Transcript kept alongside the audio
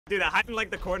Dude, hide in like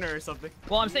the corner or something.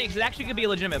 Well, I'm saying 'cause it actually could be a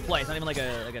legitimate play. It's not even like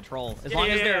a troll. As long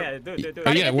as they're. Do it.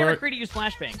 Oh, yeah, we're free to use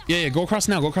flashbang. Yeah, go across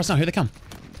now. Go across now. Here they come.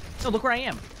 No, look where I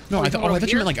am. No, I thought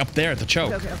you meant like up there at the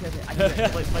choke. Okay. I can do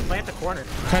it. Like play at the corner.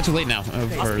 Kind of too late now.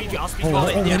 I'll speed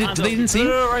you. They didn't see?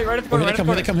 Right at the corner.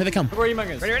 Here they come. Where are you,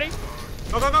 Emongg? Ready?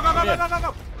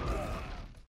 Go.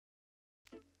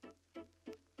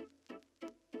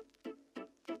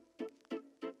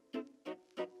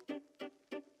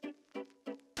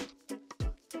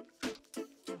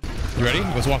 You ready?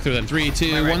 Let's walk through then. 3,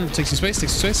 2, 1. Take some space.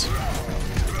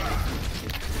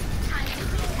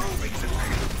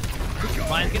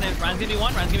 Ryan's gonna be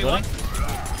one.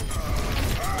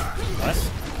 Nice.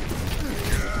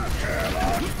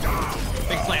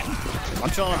 Big slam. I'm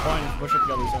chilling on point. Push up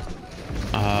together, so.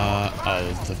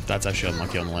 Oh, that's actually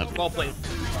unlucky on the lamp. Well played.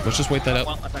 Let's just wait that out.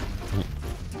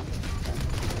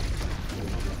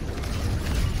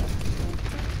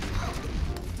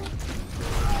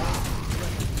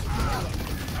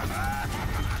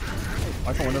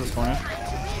 I can window this corner.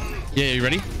 Yeah, you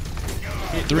ready?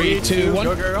 3, 2, 1.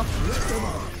 Go.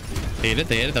 They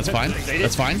hit it. That's fine.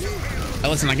 That's fine.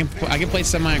 Listen, I can play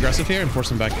semi-aggressive here and force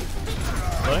them back.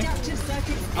 Really?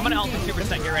 I'm gonna ult in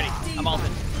 2%. Get ready. I'm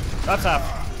ulting. That's half.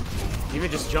 You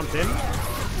just jumped in.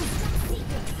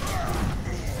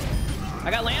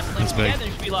 I got lamp. That's big. Yeah, then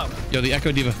it should be low. Yo, the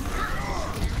Echo Diva.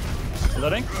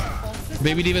 Reloading.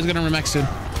 Baby Diva's gonna remix soon.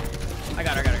 I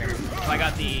got her. Oh, I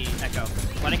got the echo.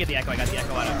 When I didn't get the echo, I got the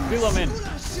echo out of. Reload in.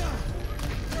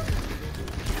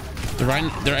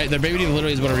 Their Baby Diva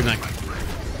literally is what a remake.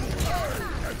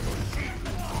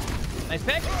 Nice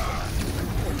pick.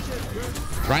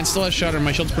 Ryan still has shutter.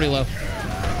 My shield's pretty low.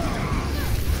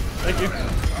 Thank you.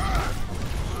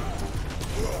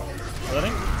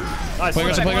 Reloading. Nice. Play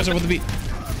aggressive with the beat.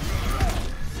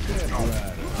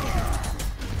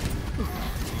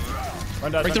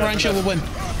 Break the Ryan shield, we'll win.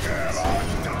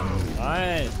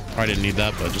 Nice. I didn't need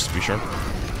that, but just to be sure.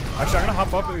 Actually, I'm gonna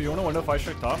hop up. You wanna window 5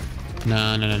 straight top?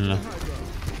 No.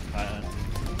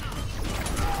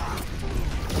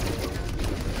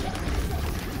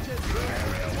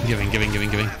 Giving.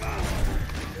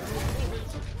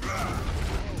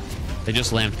 They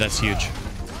just lamped. That's huge.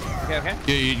 Okay.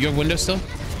 You have windows still?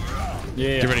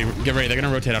 Yeah. Get ready. They're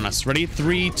gonna rotate on us. Ready?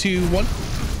 3, 2, 1.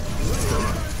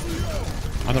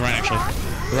 On the right, actually.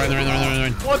 The right.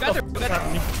 What Got the there.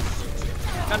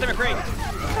 Got them a crate. I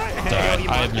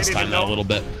have mistimed that a little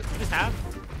bit. Just half.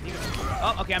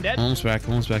 Oh, okay, I'm dead. Almost back.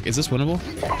 Is this winnable?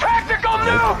 Tactical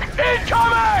nuke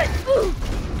incoming!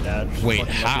 Yeah, Wait,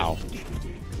 how?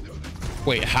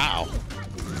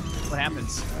 What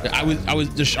happens? I was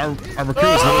just our recruit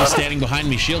was literally standing behind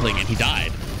me shielding and he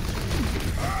died.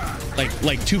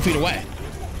 Like 2 feet away.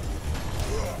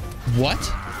 What?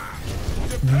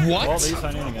 Well, they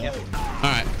sign in again. Yep.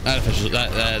 Alright,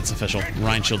 that's official.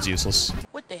 Ryan shield's useless.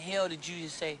 What the hell did you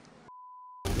just say?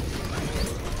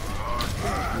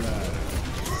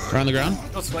 Around the ground?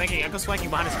 I go swanking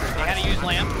behind his screen. I had to use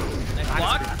lamp. Nice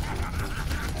block.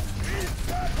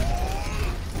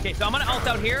 Okay, so I'm gonna ult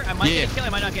out here. I might get a kill, I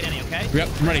might not get any, okay? Yep,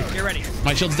 I'm ready. You're ready.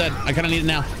 My shield's dead. I kinda need it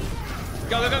now.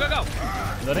 Go.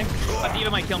 Reloading. A diva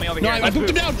might kill me over No, here. I booped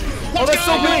him down! Oh, that's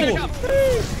so Let's good!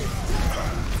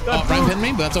 go! Ryan pinned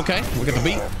me, but that's okay. We'll get the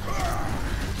beat.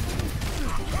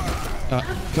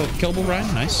 Killable Ryan,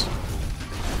 nice.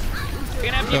 We're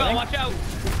gonna have diva, watch out.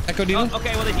 Echo Diva. Oh,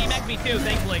 okay, well they demacked me too,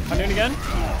 thankfully. I'm doing it again.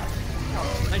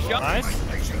 Nice shot. Nice.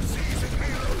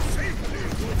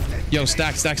 Yo,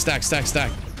 stack.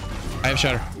 I have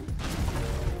shatter.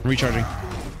 I'm recharging.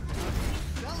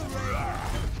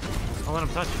 I'll let him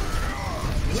touch.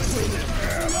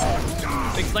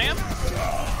 Big slam.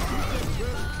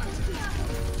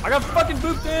 I got fucking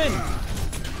booped in.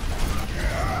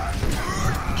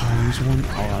 Oh, there's one.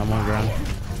 Oh, I'm on the ground.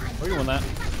 We can win that.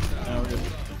 Yeah, we're good.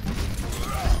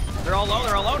 They're all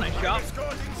low. Nice shot.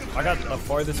 I got the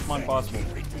farthest spawn possible.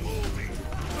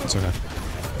 It's okay.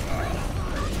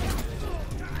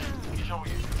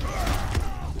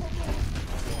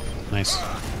 Nice.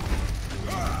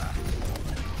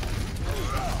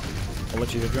 I'll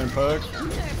let you hit your own poke.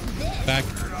 Back.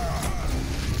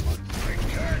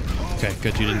 Okay,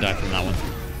 good. You didn't die from that one.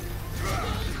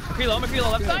 McCree low,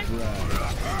 left side.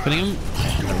 Pinning him.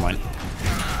 Oh, never mind.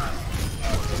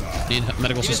 Need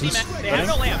medical systems. They have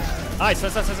no lamp. Nice.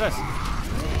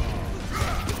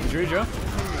 Injury, Joe.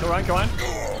 Go on.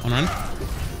 On run.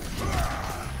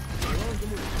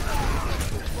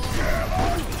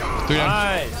 3 down.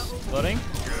 Nice. Loading.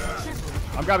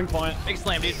 I'm grabbing point. Big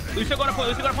slam, dude. Lucio going to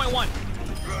point 1.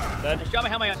 Dead. Nice job.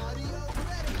 How am I?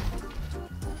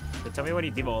 Tell me what he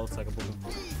devolves like a boom.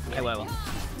 I will.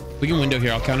 We can window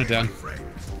here. I'll count it down.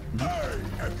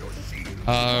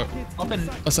 Open.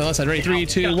 Left side. Ready? 3,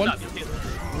 2, 1.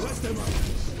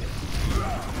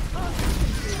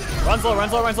 Run slow. Run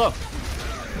slow.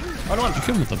 Run one. Did you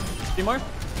kill him with the? Few more.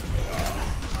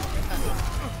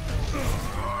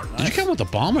 Did you kill him with the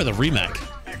bomb or the remake?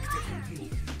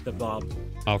 The bomb.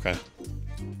 Okay.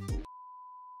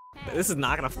 This is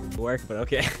not gonna work, but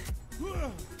okay.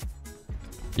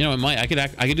 You know, it might. I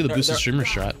could do the boosted streamer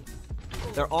strat.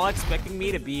 They're all expecting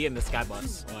me to be in the sky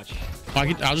bus. Watch.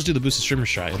 I'll just do the boosted streamer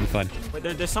strat. It'll be fine. Wait,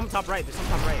 there's some top right. There's some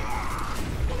top right.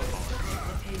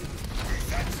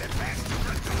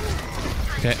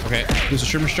 Okay. Boosted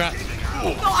streamer strat.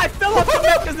 No, I fell off the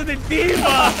mech because of the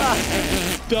diva.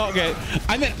 Okay.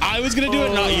 I meant I was gonna do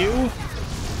it, not you.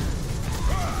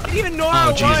 I didn't even know how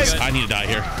Oh it Jesus! was. I need to die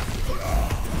here.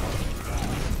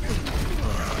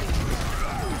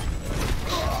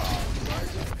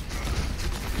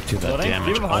 Dude, that Loading. damage.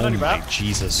 Keep him behind on Oh your my back.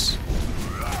 Jesus.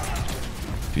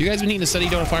 Have you guys been needing to study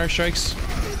Dota fire strikes?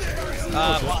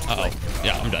 Uh-oh.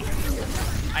 Yeah, I'm done.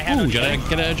 I have. Ooh, did I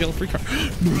get a jail free card?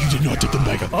 No, you did not get them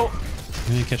back up. Oh.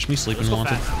 You ain't catch me sleeping,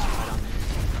 wanted.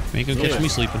 You ain't gonna catch me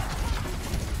sleeping.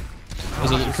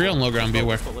 There's a Korean low ground, be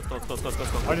aware. Let's go.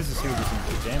 Why does this dude do some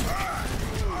good damage?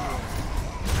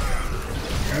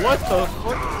 What the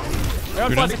fuck? I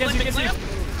You're done? can't see.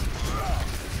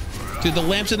 Dude, the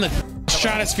lamp's in the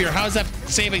stratosphere. How is that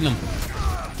saving them?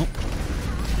 Oh.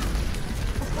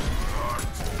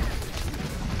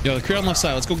 Yo, the Korean left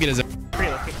side. Let's go get his.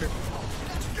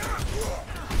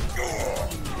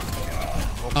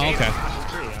 Oh, okay.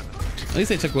 At least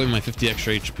they took away my 50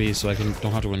 extra HP, so I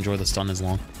don't have to enjoy the stun as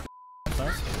long.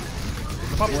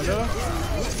 Pop window.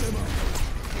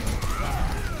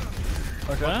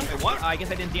 Okay. Wait, what? I guess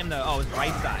I didn't see him. Oh, it was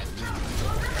right side.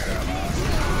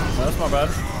 Oh, that's not bad.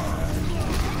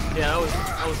 Yeah,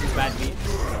 that was his bad beat.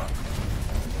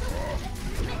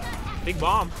 Big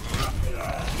bomb.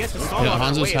 I guess it's solo. Yeah,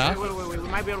 Hanzo's half. Wait, we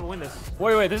might be able to win this.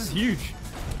 Wait, this is huge.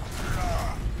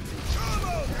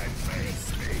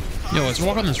 Yo, let's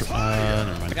walk on this. Never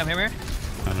mind. I got him here.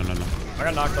 No. I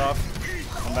got knocked off.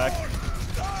 I'm back.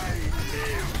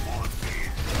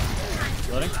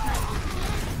 Loading.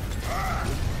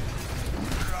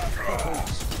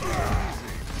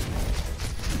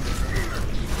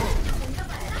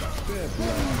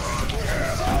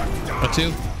 What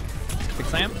two? Big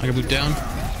slam. I can boot down.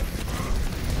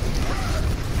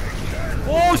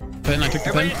 Oh! Pin, I took the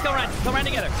Everybody pin. just go run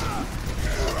together.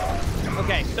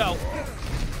 Okay, so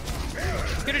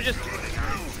could have just.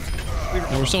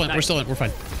 No, we're still in. We're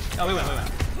fine. Oh, we went.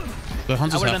 The I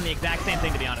Hanzo's would have done half. the exact same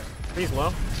thing, to be honest. He's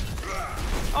low.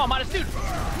 Oh, modest dude.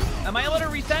 Am I able to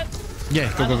reset?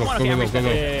 Yeah, go.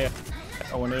 Yeah.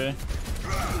 I wonder.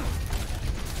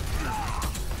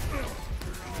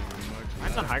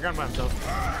 Mine's on high ground by himself.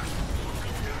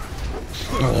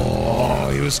 Oh,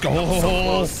 he was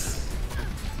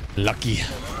lucky.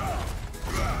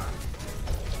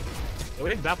 Yeah, we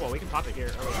didn't that wall. We can pop it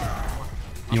here.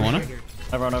 You wanna?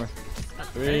 I've run over.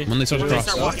 3. When they start to cross.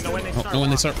 start walking, no, when they start No, when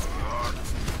they start.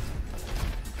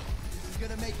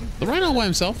 The Rhino by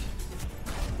himself.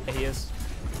 Yeah, he is.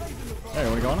 Hey,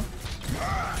 what are you going on?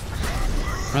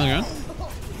 Around the ground.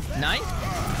 Nice.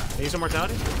 Need some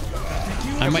mortality?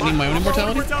 I might need my own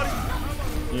immortality.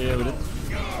 Yeah, we did.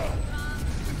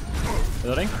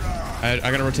 Loading. I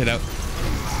gotta rotate out.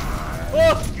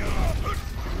 Oh!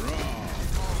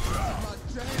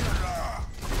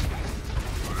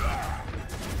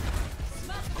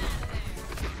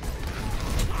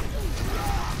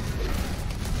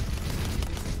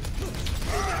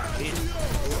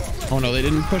 Oh no, they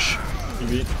didn't push. You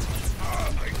beat.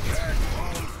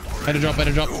 I had to drop.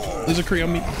 There's a Kree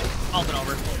on me. Ulting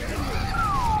over.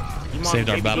 Saved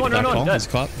our battle with that call. He's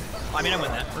caught. I mean, I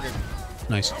win that. We're good.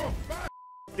 Nice.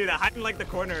 Dude, I hide in like the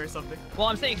corner or something. Well,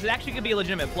 I'm saying it actually could be a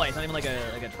legitimate play. It's not even like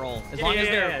a troll. As long as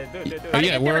they're. Do it. Oh,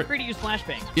 yeah, they're we're. free to use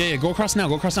flashbang. Yeah, go across now.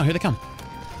 Here they come.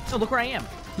 No, look where I am.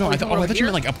 No, I thought you here?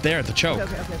 meant like up there at the choke.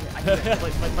 Okay.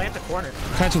 Like play at the corner.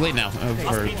 Kind of too late now.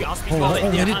 I'll speed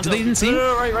you. They didn't see?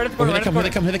 No, right at the corner.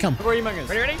 Here they come. Where are you, Megan?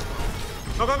 Ready?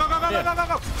 Go.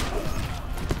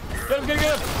 Get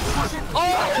him. Oh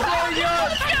my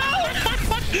god!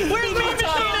 Where's my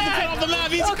machine at? The map.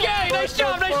 He's Okay, nice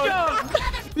job.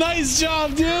 Nice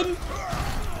job, dude.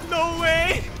 No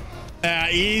way! Yeah,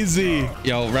 easy.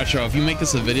 Yo, Retro, if you make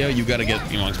this a video, you gotta get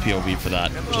Emong's POV for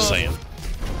that. Just saying.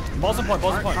 Balls in point.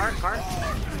 Cart.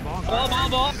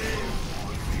 Ball.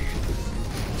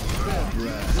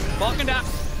 Ball can down.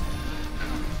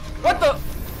 What the?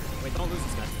 Wait, don't lose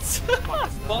this guy.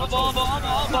 Ball.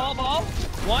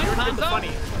 One.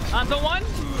 Hanzo one.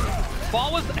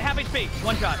 Ball was half HP.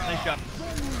 One shot. Nice shot.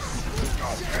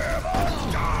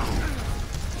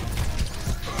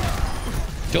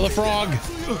 Kill the frog.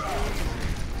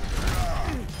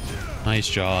 Nice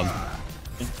job.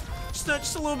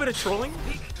 Just a little bit of trolling.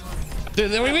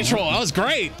 Dude, there we troll. That was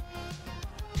great.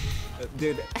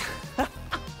 Dude. That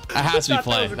has to be Thought that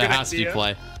play. was a That good has to be idea.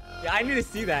 play. Yeah, I need to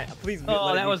see that. Please. Oh,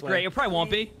 let it that be was play. great. It probably won't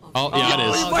be. Oh, yeah, it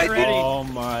is. Get ready. Oh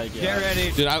my god. Get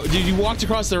ready. Dude, you walked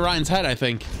across the Ryan's head, I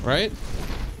think, right?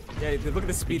 Yeah, dude, look at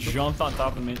the He speed. jumped on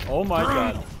top of me. Oh my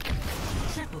god.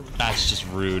 That's just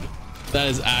rude. That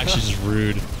is actually just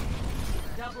rude.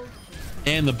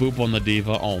 And the boop on the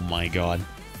diva. Oh my god.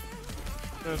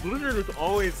 Blizzard just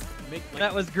always make like,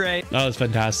 That was great. That was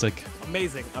fantastic.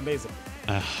 amazing, amazing.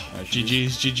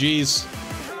 GG's, GG's.